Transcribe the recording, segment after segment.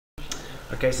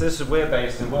Okay, so we're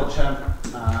based in Wiltshire.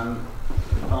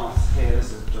 Bath here,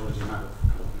 this is a geology map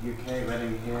of the UK,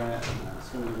 Reading here,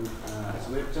 Scotland.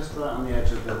 So we're just right on the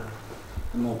edge of the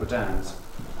Morber Downs.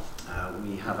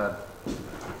 We have a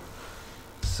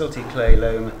silty clay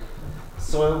loam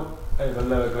soil over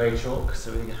lower grey chalk,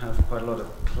 so we have quite a lot of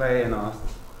clay in our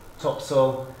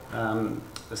topsoil.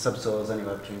 The subsoil is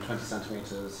anywhere between 20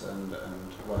 centimetres and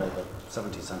well over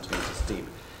 70 centimetres deep.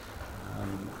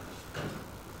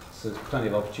 So there's plenty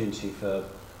of opportunity for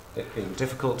it being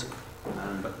difficult,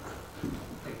 but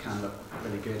it can look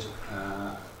really good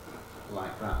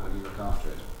like that when you look after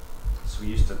it. So we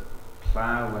used to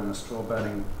plough when the straw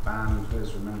burning ban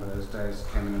was, remember those days,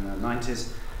 came in the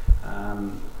 90s,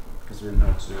 because we didn't know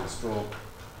what to do with straw,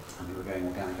 and we were going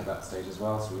organic at that stage as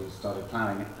well, so we started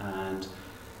ploughing, and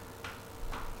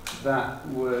that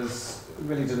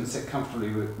really didn't sit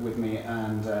comfortably with me,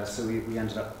 and so we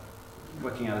ended up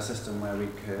working out a system where we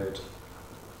could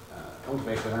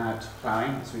cultivate without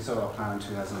ploughing. So we sold our plough in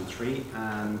 2003,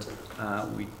 and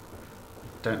we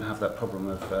don't have that problem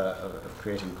of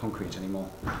creating concrete anymore.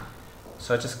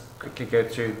 So I'll just quickly go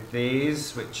through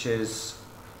these, which is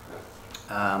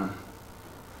tells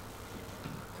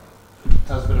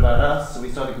a bit about us. So we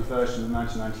started conversion in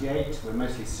 1998. We're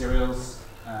mostly cereals,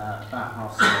 about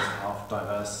half cereals, half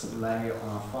diverse lay on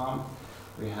our farm.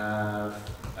 We have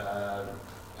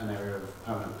an area of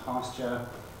permanent pasture,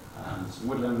 some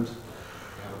woodland.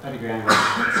 We have a pedigree angle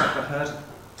suckler herd.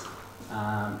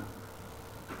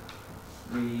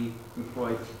 We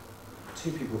employ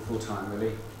 2 people full-time,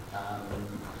 really.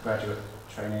 Graduate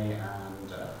trainee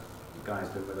and a guy who's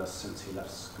been with us since he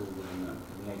left school in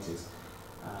the 80s.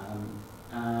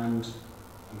 And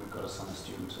we've got a summer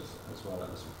student as well at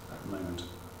the moment.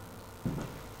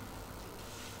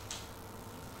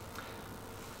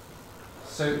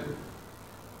 So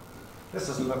this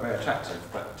doesn't look very attractive,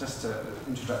 but just an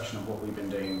introduction of what we've been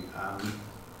doing.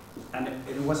 And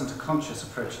it wasn't a conscious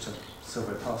approach to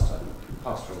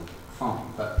silvopastural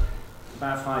farming, but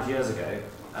about 5 years ago,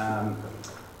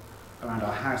 around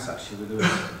our house actually, there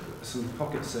was some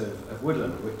pockets of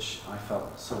woodland which I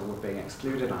felt sort of were being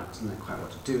excluded. I didn't know quite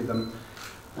what to do with them.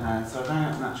 So I rang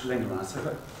out to Natural England and I said,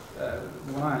 look,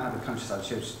 when I had the countryside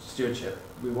stewardship,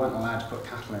 we weren't allowed to put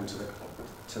cattle into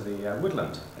the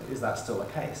woodland. Is that still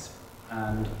the case?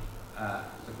 And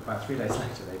about 3 days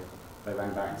later, they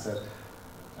rang back and said,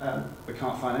 we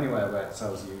can't find anywhere where it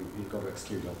tells you've got to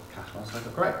exclude your cattle. I was like,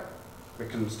 oh, great, we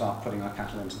can start putting our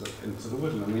cattle into the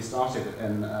woodland. And we started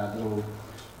in little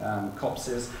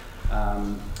copses.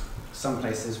 Some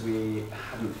places we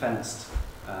hadn't fenced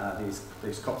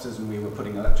these copses, and we were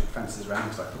putting electric fences around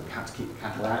because I thought we had to keep the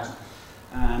cattle out.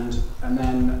 And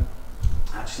then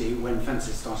actually, when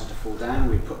fences started to fall down,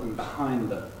 we put them behind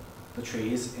the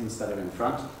trees instead of in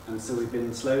front, and so we've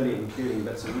been slowly including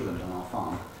bits of woodland on our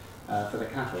farm for the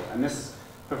cattle, and this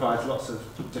provides lots of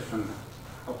different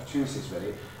opportunities,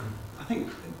 really. I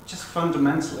think just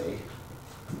fundamentally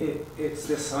it's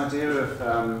this idea of,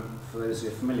 for those who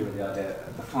are familiar with the idea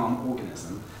of the farm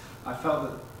organism, I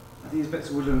felt that these bits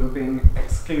of woodland were being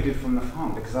excluded from the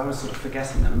farm because I was sort of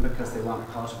forgetting them because they weren't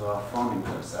part of our farming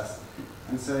process.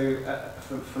 And so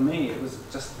for me, it was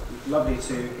just lovely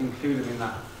to include them in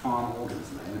that farm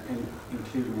organism and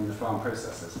include them in the farm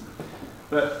processes.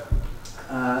 But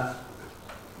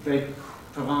they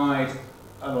provide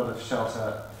a lot of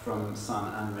shelter from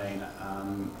sun and rain.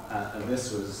 And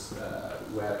this was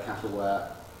where the cattle were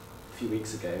a few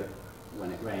weeks ago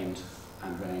when it rained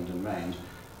and rained and rained.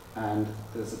 And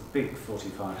there's a big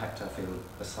 45-hectare field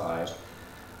aside.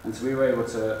 And so we were able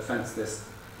to fence this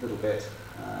little bit,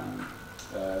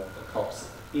 the copse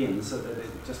in, so that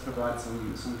it just provides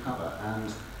some cover.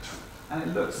 And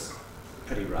it looks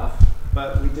pretty rough,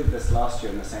 but we did this last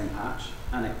year in the same patch,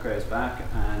 and it grows back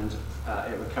and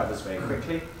it recovers very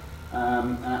quickly.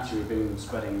 And actually we've been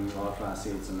spreading wildflower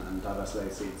seeds and diverse lay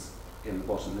seeds in the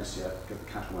bottom this year because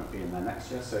the cattle won't be in there next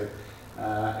year, so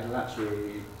it'll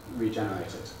actually regenerate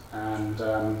it. And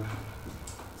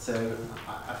so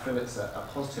I feel it's a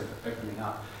positive opening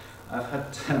up. I've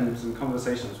had some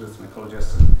conversations with some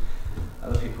ecologists and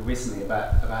other people recently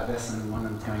about this, and one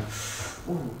of them going,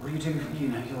 oh, what do you do? You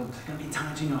know, you're going to be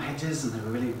damaging your hedges, and they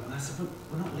were really. And I said,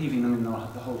 we're not leaving them in the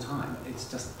whole time.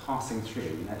 It's just passing through.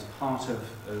 You know, it's part of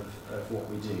what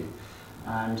we do,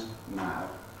 and now,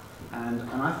 and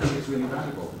I think it's really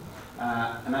valuable.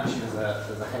 And actually,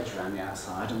 there's a hedge around the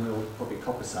outside, and we'll probably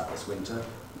coppice that this winter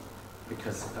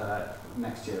because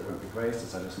next year it won't be grazed,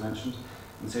 as I just mentioned,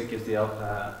 and so it gives the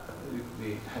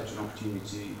hedge an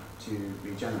opportunity to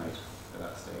regenerate at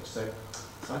that stage. So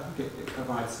I think it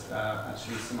provides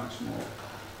actually so much more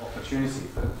opportunity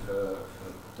for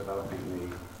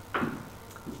developing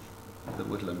the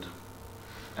woodland.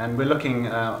 And we're looking,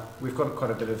 we've got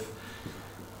quite a bit of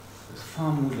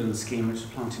farm woodland scheme which was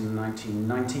planted in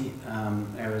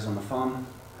 1990, areas on the farm,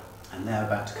 and they're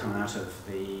about to come out of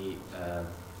the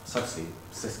subsidy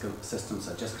system,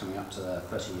 so just coming up to the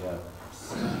 30-year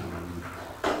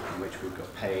in which we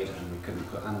got paid and we couldn't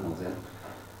put animals in.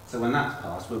 So when that's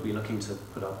passed, we'll be looking to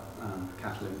put our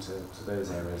cattle into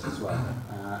those areas as well,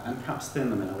 and perhaps thin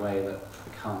them in a way that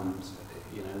becomes,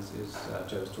 you know, as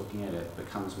Joe was talking earlier,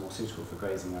 becomes more suitable for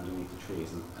grazing underneath the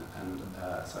trees, and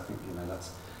so I think, you know,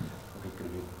 that's probably going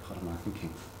to be part of my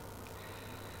thinking.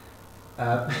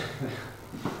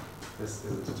 This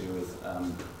isn't to do with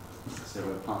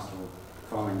silvopastural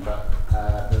farming, but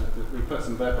we put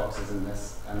some bird boxes in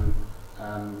this, and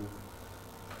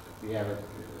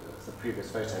the previous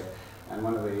photo, and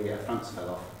one of the fronts fell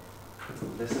off.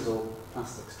 This is all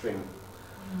plastic string,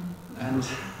 and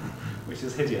which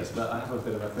is hideous, but I have a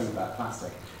bit of a thing about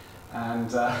plastic, and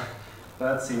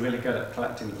birds seem really good at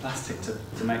collecting the plastic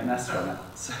to make nests from it.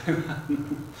 So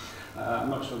I'm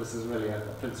not sure this is really a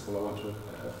principle I want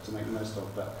to make the most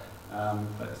of, but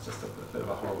it's just a bit of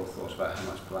a horrible thought about how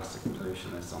much plastic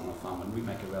pollution is on the farm, and we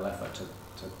make a real effort to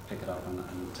pick it up and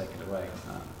take it away.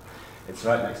 It's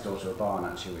right next door to a barn,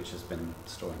 actually, which has been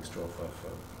storing straw for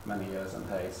many years and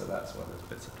hay, so that's why there's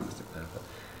bits of plastic there, but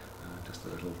just a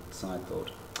little side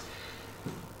thought.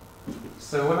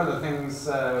 So one of the things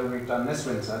we've done this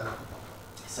winter,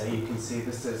 so you can see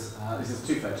this is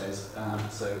two photos.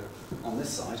 So on this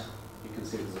side, you can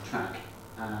see there's a track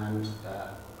and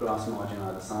grass margin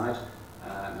either side,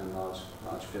 and then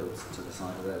large fields to the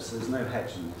side of those. So there's no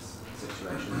hedge in this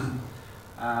situation.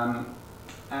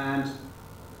 And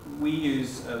we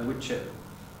use wood chip,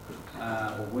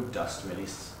 or wood dust really,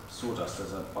 sawdust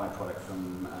as a byproduct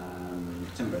from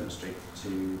timber industry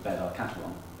to bed our cattle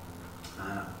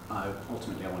on.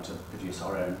 Ultimately I want to produce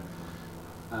our own.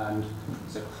 And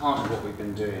so part of what we've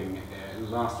been doing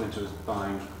last winter was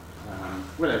buying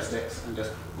willow sticks and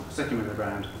just sticking them in the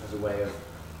ground as a way of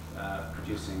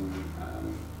producing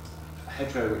a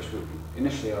hedgerow, which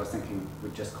initially I was thinking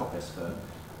would just coppice for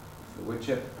wood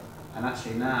chip. And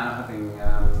actually now, having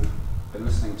been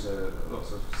listening to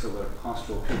lots of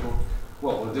silvopastural people,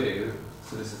 what we'll do,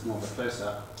 so this is more of a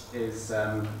close-up, is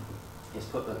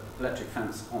put the electric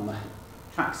fence on the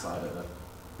track side of the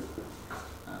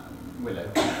willow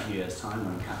in a few years' time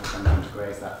when cattle come down to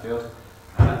graze that field,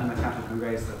 and the cattle can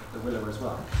graze the willow as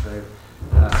well. So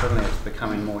suddenly it's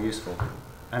becoming more useful,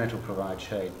 and it'll provide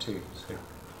shade too. So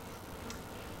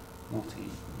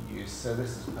multi-use. So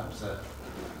this is perhaps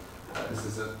this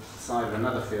is a side of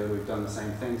another field. We've done the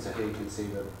same thing. So here you can see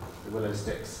the willow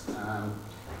sticks.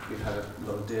 We've had a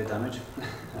lot of deer damage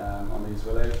on these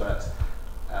willows, but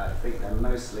I think they're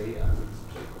mostly,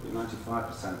 probably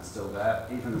 95% still there,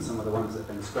 even some of the ones that have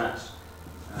been scratched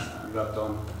and rubbed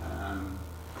on.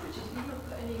 Did you not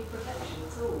put any protection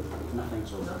at all? Nothing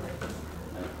at all.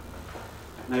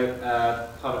 No.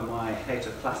 Part of my hate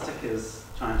of plastic is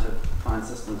trying to find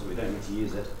systems we don't need to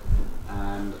use it,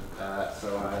 and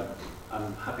so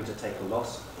I'm happy to take a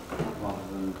loss rather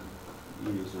than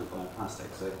use or buy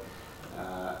plastic. So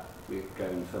we go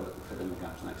and fill in the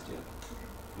gaps next year.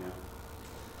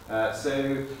 Yeah.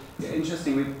 So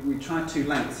interesting. We tried two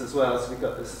lengths as well. So we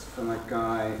got this from a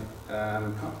guy,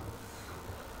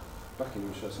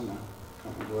 Buckinghamshire somewhere.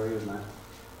 Can't remember where he is now.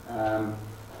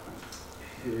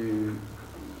 Who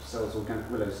sells organic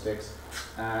willow sticks,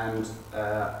 and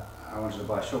I wanted to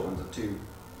buy short ones at 2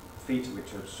 feet,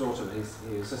 which are shorter.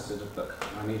 He insisted, but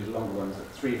I needed longer ones at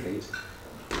 3 feet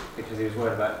because he was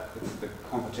worried about the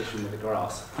competition with the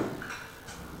grass.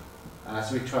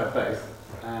 So we tried both,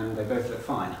 and they both look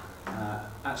fine.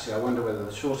 Actually, I wonder whether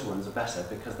the shorter ones are better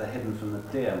because they're hidden from the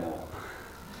deer more,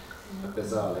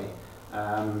 bizarrely.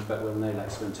 But we'll know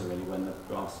next winter really when the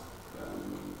grass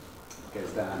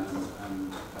goes down,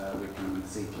 and we can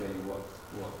see clearly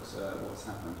what's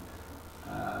happened.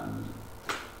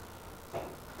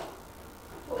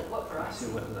 What varieties?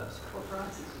 What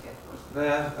varieties do you get from?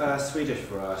 They're a Swedish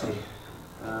variety.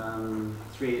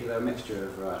 They're a mixture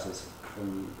of varieties from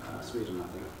Sweden, I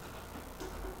think.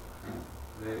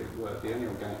 They were the only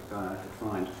organic guy I could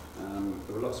find.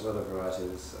 There were lots of other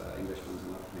varieties, English ones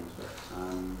and other things, but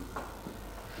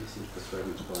he seems persuaded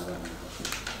me to buy them.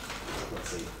 Let's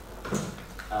see.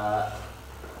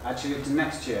 Actually,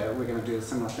 next year we're going to do a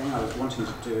similar thing. I was wanting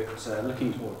to do it,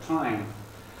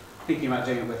 thinking about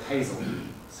doing it with hazel.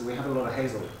 So we have a lot of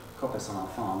hazel coppice on our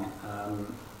farm,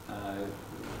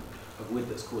 of wood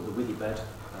that's called the withy bed,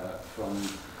 from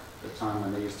the time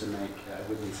when they used to make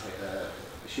withies,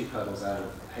 sheep hurdles out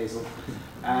of hazel.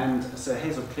 And so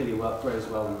hazel clearly grows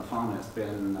well on the farm. It's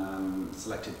been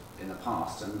selected in the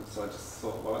past, and so I just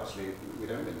thought, well, actually, we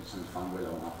don't really tend to find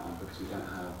willow on our farm because we don't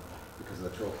have, because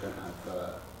of the chalk, don't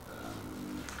have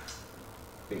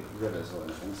big rivers or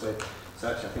anything. So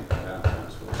actually, I think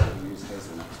perhaps we'll use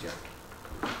hazel next year.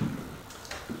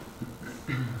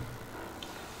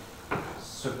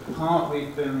 So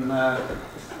we've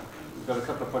got a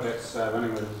couple of projects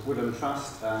running with Woodland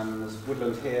Trust. There's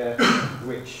woodland here,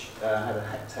 which had a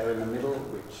hectare in the middle,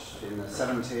 which in the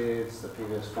 70s, the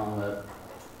previous farmer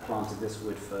planted this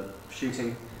wood for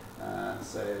shooting.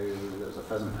 So there was a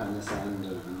pheasant pen this end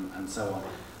and so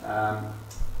on.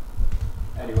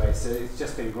 Anyway, so it's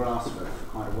just been grass for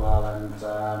quite a while, and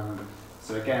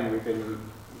so again we've been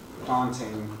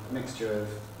planting a mixture of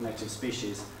native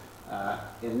species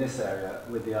in this area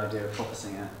with the idea of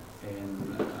proposing it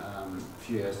in a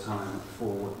few years' time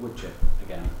for Wiltshire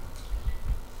again.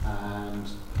 And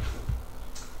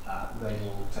they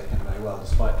will take it very well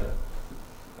despite the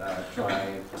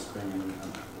dry spring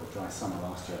or dry summer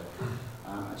last year.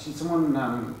 Actually, someone,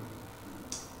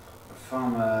 a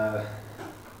farmer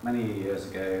many years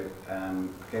ago,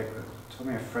 told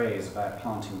me a phrase about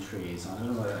planting trees. I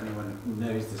don't know whether anyone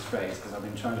knows this phrase because I've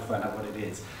been trying to find out what it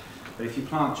is. But if you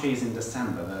plant trees in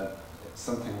December, it's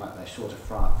something like they're sure to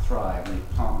thrive. When you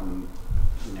plant them,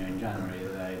 in January,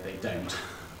 they don't.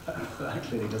 That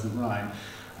clearly doesn't rhyme.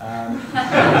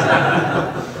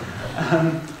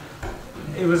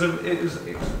 It was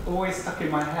always stuck in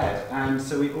my head, and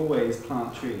so we always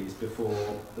plant trees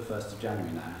before the 1st of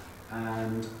January now.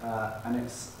 And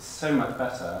it's so much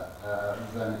better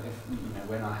than if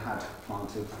when I had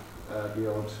planted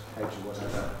the odd hedge or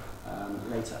whatever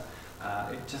later.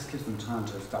 It just gives them time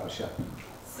to establish it.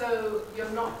 So you're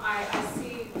not. I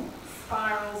see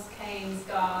spirals, canes,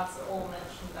 guards are all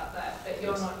mentioned up there, but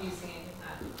you're not using any of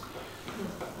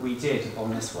that. We did on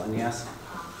this one, yes.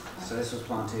 So this was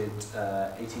planted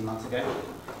 18 months ago,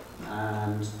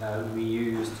 and we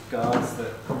used guards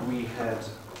that we had.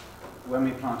 When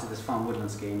we planted this farm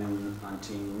woodland scheme in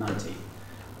 1990,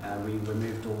 we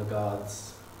removed all the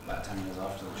guards about 10 years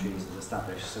after the trees had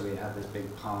established, so we had this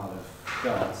big pile of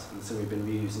guards, and so we've been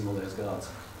reusing all those guards.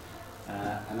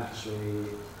 And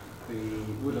actually, the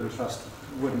Woodland Trust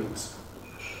wouldn't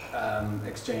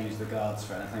exchange the guards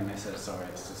for anything. They said, sorry,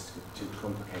 it's just too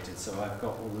complicated, so I've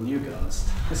got all the new guards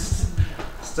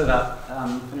stood up.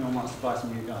 If anyone wants to buy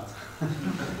some new guards.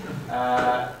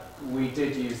 We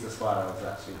did use the spirals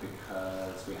actually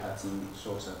because we had some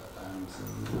shorter,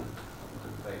 some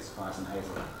base spires and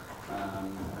hazel.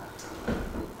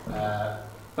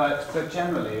 But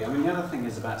generally, I mean, the other thing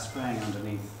is about spraying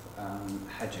underneath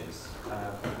hedges.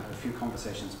 I've had a few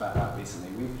conversations about that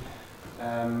recently.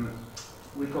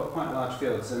 We've got quite large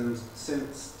fields, and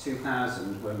since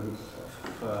 2000, when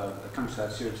for the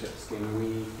countryside stewardship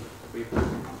scheme,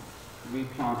 we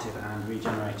planted and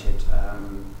regenerated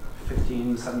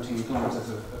 15, 17 kilometres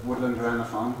of woodland around the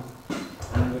farm,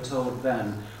 and we were told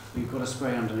then you've got to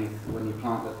spray underneath when you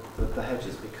plant the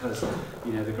hedges because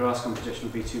the grass competition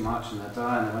will be too much and they'll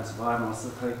die and they won't survive more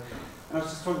quickly. And I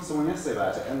was just talking to someone yesterday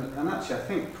about it, and actually I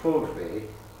think probably,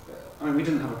 we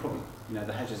didn't have a problem.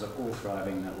 The hedges are all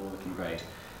thriving, they're all looking great.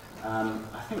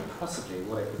 I think possibly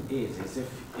what it is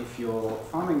if you're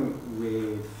farming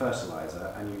with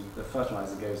fertiliser and the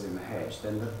fertiliser goes in the hedge,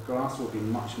 then the grass will be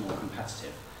much more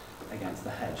competitive against the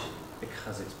hedge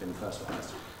because it's been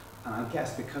fertilised. And I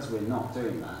guess because we're not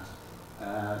doing that,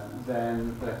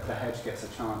 then the hedge gets a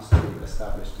chance to be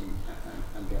established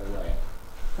and get away,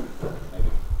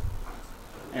 maybe.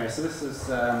 Anyway, so this is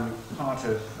part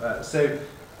of, so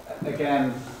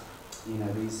again,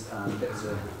 these bits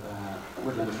of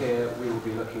woodland here, we will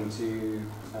be looking to,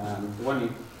 the one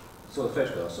you saw the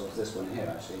photographs of is this one here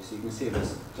actually, so you can see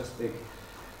there's just big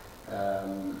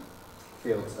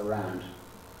fields around,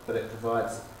 but it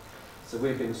provides, so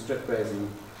we've been strip grazing,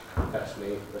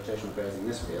 actually rotational grazing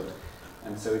this field,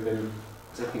 and so we've been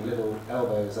taking little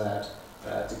elbows out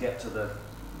to get to the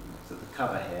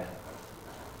cover here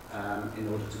in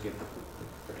order to give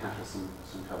the cattle some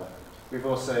cover. We've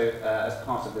also, as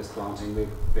part of this planting,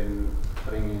 we've been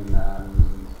putting in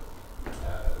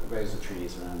rows of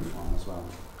trees around the farm as well.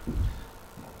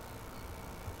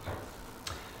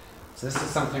 So this is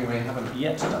something we haven't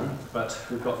yet done, but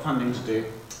we've got funding to do.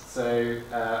 So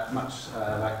much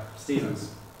like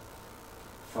Stephen's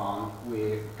farm,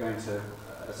 we're going to,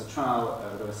 as a trial,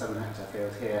 we've got a 7-hectare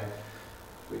field here,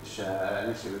 which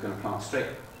initially we're going to plant straight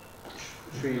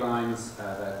tree lines.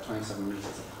 They're 27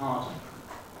 metres apart,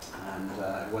 and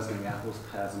it was going to be apples,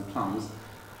 pears and plums.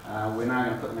 We're now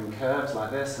going to put them in curves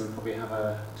like this and probably have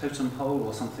a totem pole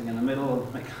or something in the middle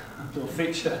and make a little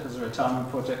feature as a retirement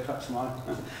project, perhaps mine.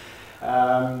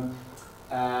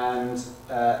 And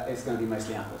it's going to be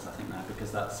mostly apples, I think, now,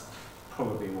 because that's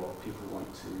probably what people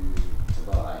want to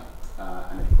buy,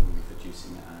 and it'll probably be for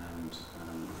juicing and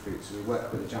fruit. So we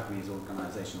work with a Japanese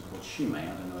organisation called Shumei. I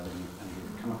don't know whether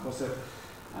you've come across it.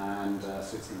 And so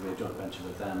it's going to be a joint venture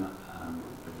with them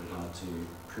with regard to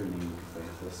pruning, because they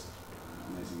have this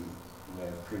amazing way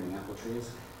of pruning apple trees,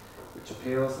 which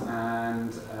appeals,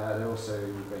 and they're also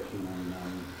very keen on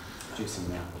juicing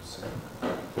the apples. So.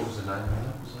 What was the name of the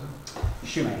apples?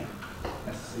 Shumei.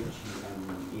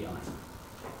 S-H-U-M-E-I.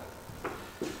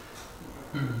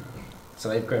 So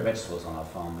they grow vegetables on our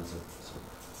farm as a sort of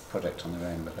project on their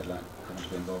own, but they'd like to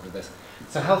be involved with this.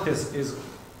 So health is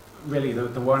really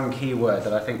the one key word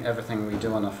that I think everything we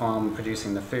do on the farm,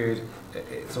 producing the food,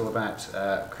 it's all about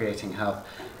creating health.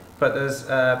 But there's,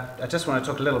 I just want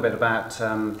to talk a little bit about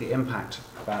the impact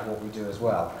about what we do as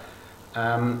well.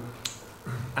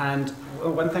 And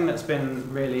one thing that's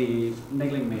been really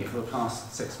niggling me for the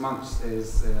past 6 months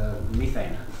is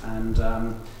methane. And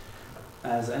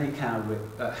as any farmer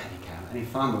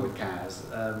with cows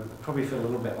probably feel a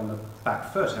little bit on the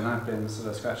back foot. And I've been sort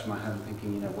of scratching my head and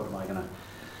thinking, you know, what am I going to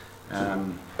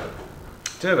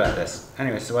do about this?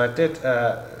 Anyway, so I did,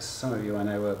 some of you I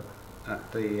know were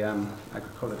at the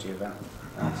agroecology event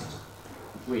last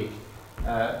week,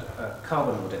 a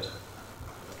carbon audit a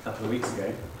couple of weeks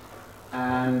ago,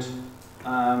 and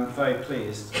I'm very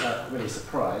pleased, really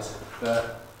surprised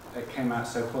that it came out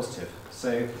so positive.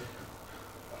 So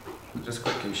I'll just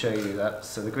quickly show you that.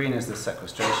 So the green is the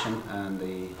sequestration and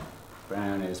the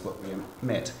brown is what we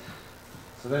emit.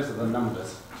 So those are the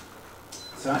numbers.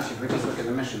 So actually, if we just look at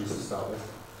emissions to start with.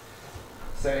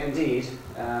 So indeed,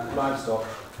 livestock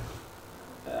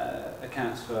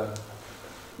accounts for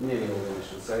nearly all the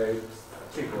emissions. So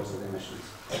 3/4 of the emissions.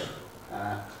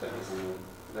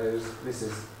 This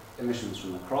is emissions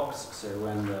from the crops. So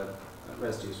when the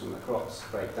residues from the crops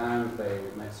break down, they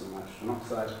emit some nitrogen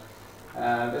oxide.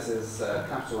 This is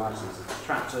capital items of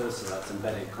tractors, so that's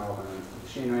embedded carbon in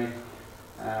machinery.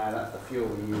 That's the fuel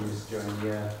we use during the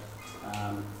year.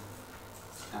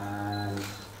 And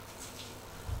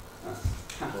that's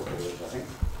cattle haulage, I think.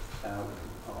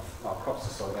 Our crops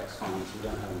are sold ex-farms, we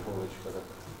don't have any haulage for the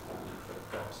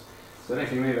crops. So then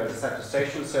if you move over to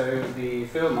sequestration, so the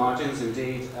field margins,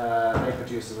 indeed, they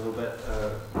produce a little bit,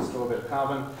 store a bit of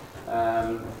carbon.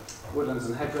 Woodlands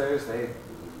and hedgerows, they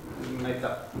make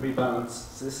up, rebalance.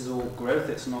 So this is all growth,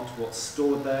 it's not what's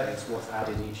stored there, it's what's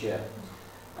added each year.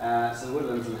 So the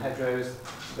woodlands and hedgerows,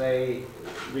 they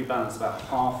rebalance about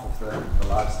half of the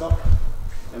livestock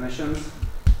emissions,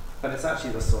 but it's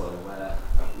actually the soil where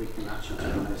we can actually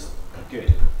do the most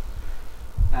good.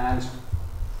 And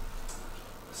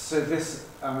so this,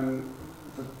 the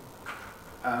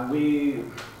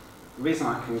reason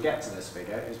I can get to this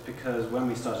figure is because when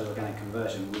we started organic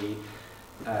conversion, we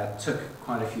took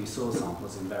quite a few soil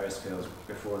samples in various fields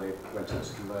before they went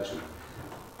into conversion.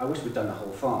 I wish we'd done the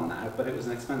whole farm now, but it was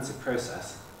an expensive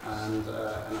process, and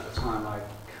at the time I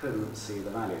couldn't see the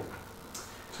value.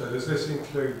 So does this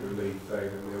include the methane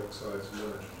and the oxides and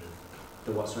nitrogen?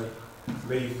 The what, sorry?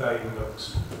 Methane,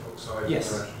 oxide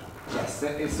Yes. and nitrogen? Yes,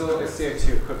 it's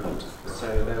CO2 equivalent, so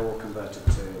they're all converted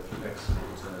to CO2.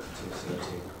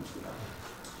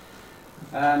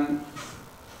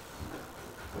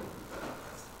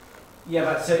 Yeah,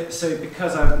 but so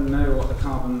because I know what the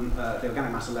carbon, the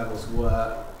organic matter levels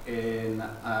were in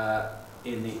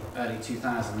the early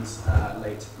 2000s,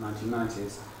 late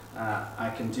 1990s,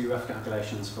 I can do rough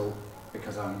calculations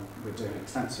because we're doing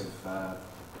extensive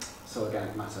soil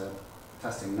organic matter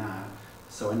testing now,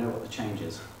 so I know what the change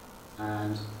is,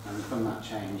 and from that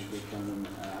change we can.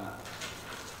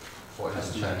 What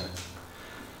has changed?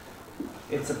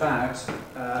 It's about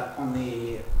on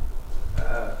the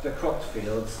cropped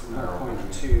fields,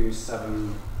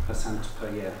 0.27% per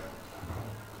year,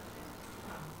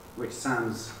 which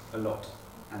sounds a lot,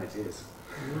 and it is.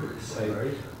 So,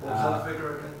 what's that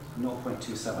figure again?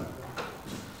 0.27.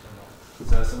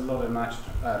 So it's a lot of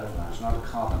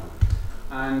carbon.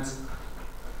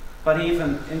 But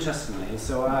even interestingly,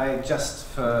 so I just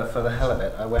for the hell of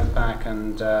it, I went back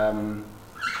and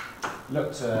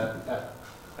looked at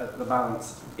the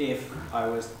balance if I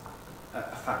was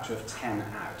a factor of 10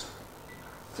 out.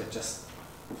 So just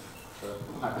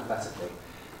hypothetically.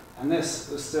 And this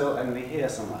was still only here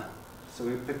somewhere. So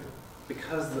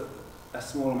because a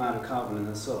small amount of carbon in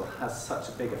the soil has such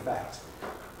a big effect,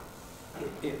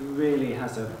 it really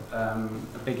has a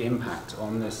big impact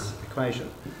on this equation.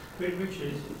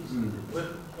 Richard,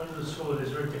 under the soil,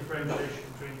 is there a differentiation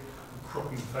between the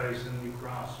cropping phase and the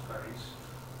grass phase?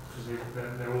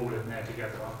 Because they're all in there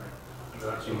together, aren't they? Under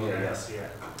that sort of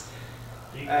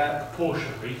Yes.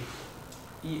 Proportionally.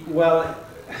 Well,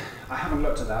 I haven't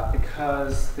looked at that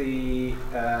because the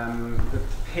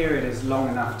period is long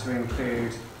enough to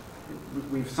include.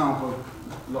 We've sampled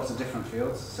lots of different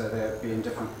fields, so they'll be in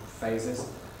different phases.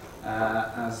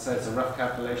 As I said, it's a rough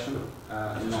calculation.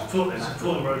 It's a full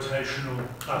rotational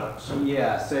balance.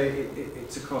 Yeah, so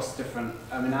it's across different.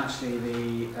 I mean,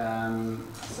 actually, I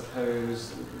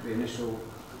suppose the initial.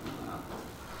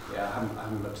 Yeah, I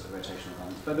haven't looked at the rotational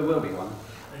ones, but there will be one.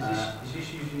 Is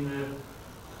this using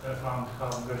the farm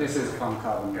carbon? This is farm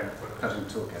carbon cutting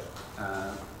toolkit,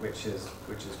 which is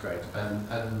great.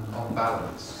 And on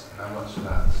balance, how much of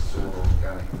that soil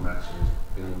organic matter is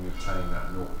being retained at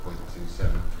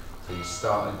 0.27? So you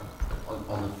started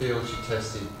on the fields you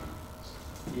tested.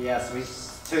 Yes,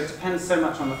 so it depends so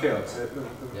much on the field. So it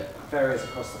Yeah. varies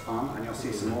across the farm, and you'll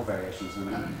see some more variations in a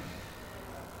minute.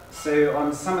 So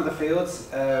on some of the fields,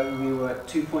 we were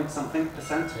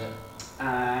 2-point-something%. Yeah.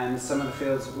 And some of the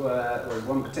fields were, well,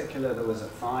 one particular that was at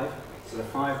 5. So the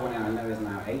 5 one I know is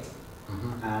now 8.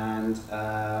 Mm-hmm. And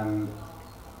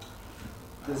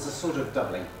there's a sort of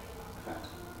doubling effect,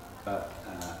 but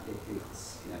it's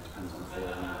depends on the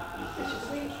field.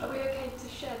 Are we okay to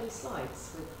share these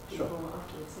slides with people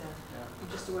afterwards? Yeah. I'm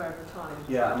just aware of the time.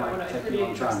 Yeah, I it don't might want to. take It's a really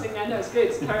long time. interesting. I know it's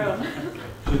good. Carry on.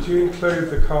 Did you include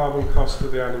the carbon cost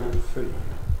of the animal feed?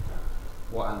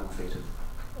 What animal feed?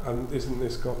 And isn't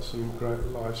this got some great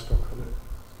livestock on it?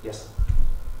 Yes.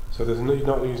 So you're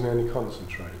not using any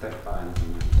concentrate? Don't buy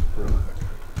anything. Right.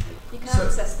 You can So-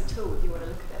 access the tool if you want to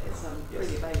look at it. It's Yes.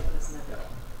 really available, isn't it?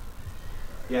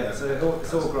 Yeah, so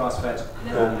it's all grass-fed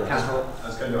No. cattle.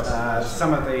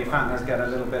 Some of the fatteners get a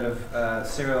little bit of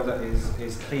cereal that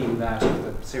is cleaned out of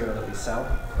the cereal that we sell,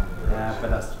 but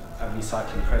that's a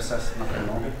recycling process, nothing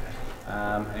more.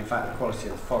 In fact, the quality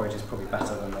of the forage is probably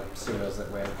better than the cereals that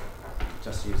we're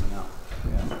just using up.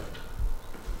 Yeah.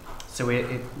 So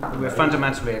we're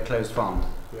fundamentally a closed farm.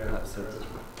 Yeah. That's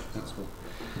what.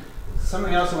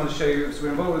 Something else I want to show you, so we're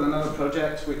involved with another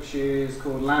project which is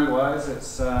called Landwise.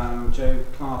 It's Joe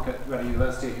Clark at Reading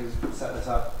University who's set this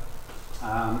up.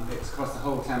 It's across the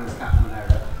whole Thames catchment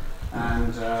area.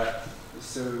 And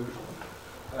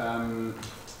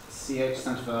CH,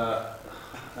 Centre for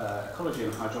Ecology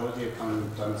and Hydrology, have come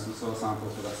and done some soil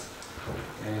samples with us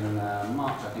in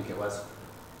March, I think it was.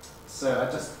 So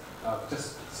I'll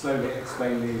just slowly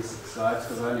explain these slides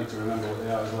because I need to remember what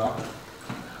they are as well.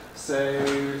 So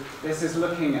this is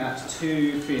looking at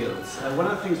 2 fields. One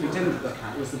of the things we didn't look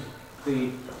at was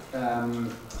the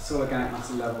soil organic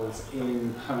matter levels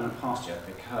in permanent pasture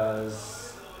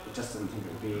because we just didn't think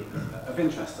it would be of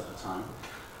interest at the time.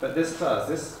 But this does.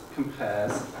 This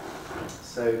compares.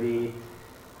 So the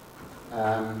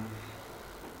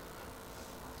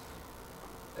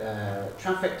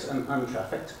trafficked and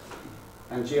untrafficked,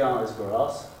 and GR is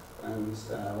grass, and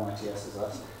YTS is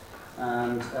us,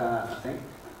 and I think.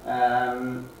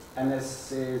 And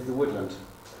this is the woodland.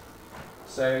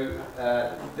 So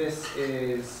this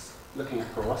is looking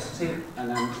at porosity, and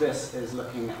then this is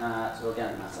looking at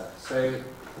organic matter. So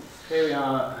here we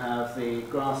have the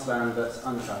grassland that's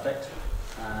untrafficked,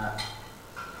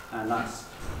 and that's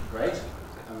great,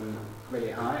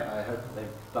 really high. I hope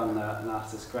they've done their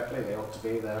analysis correctly. They ought to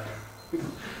be.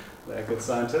 They're good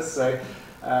scientists. So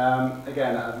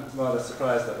again, I'm rather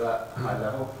surprised at that high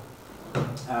level.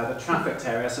 The trafficked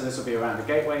area, so this will be around the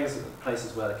gateways,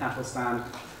 places where the cattle stand,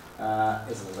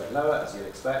 is a little bit lower, as you'd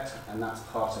expect, and that's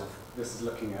part of, this is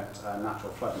looking at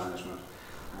natural flood management,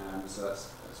 so that's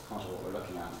part of what we're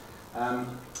looking at.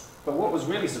 But what was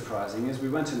really surprising is we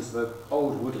went into the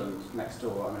old woodland next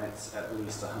door. I mean, it's at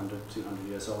least 100, 200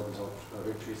 years old, there's old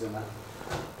root trees in there,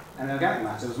 and the organic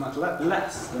matter was much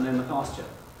less than in the pasture.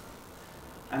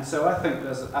 And so I think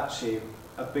there's actually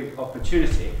a big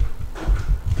opportunity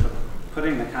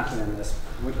putting the cattle in this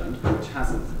woodland, which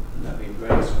hasn't been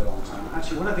grazed for a long time.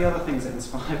 Actually, one of the other things that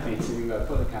inspired me to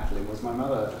put the cattle in was my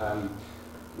mother,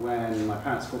 when my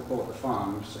parents bought the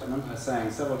farm. I remember her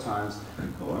saying several times,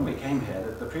 when we came here,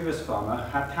 that the previous farmer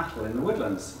had cattle in the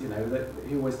woodlands. You know, that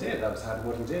he always did. That was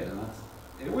what he did, and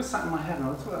it always sat in my head. And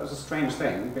I thought that was a strange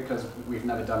thing because we've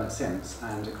never done it since,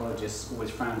 and ecologists always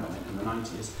frowned on it in the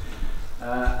 90s.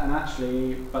 And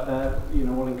actually, but they're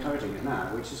all encouraging it now,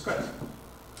 which is great.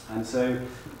 And so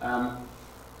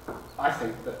I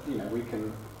think that we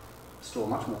can store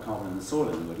much more carbon in the soil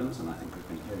in the woodlands, and I think we've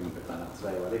been hearing a bit about that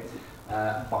today already.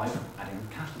 by adding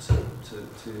cattle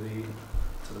to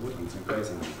the woodlands and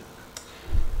grazing them.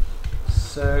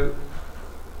 So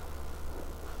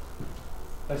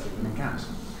basically, gaps.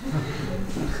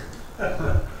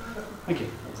 Thank you.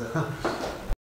 That was it.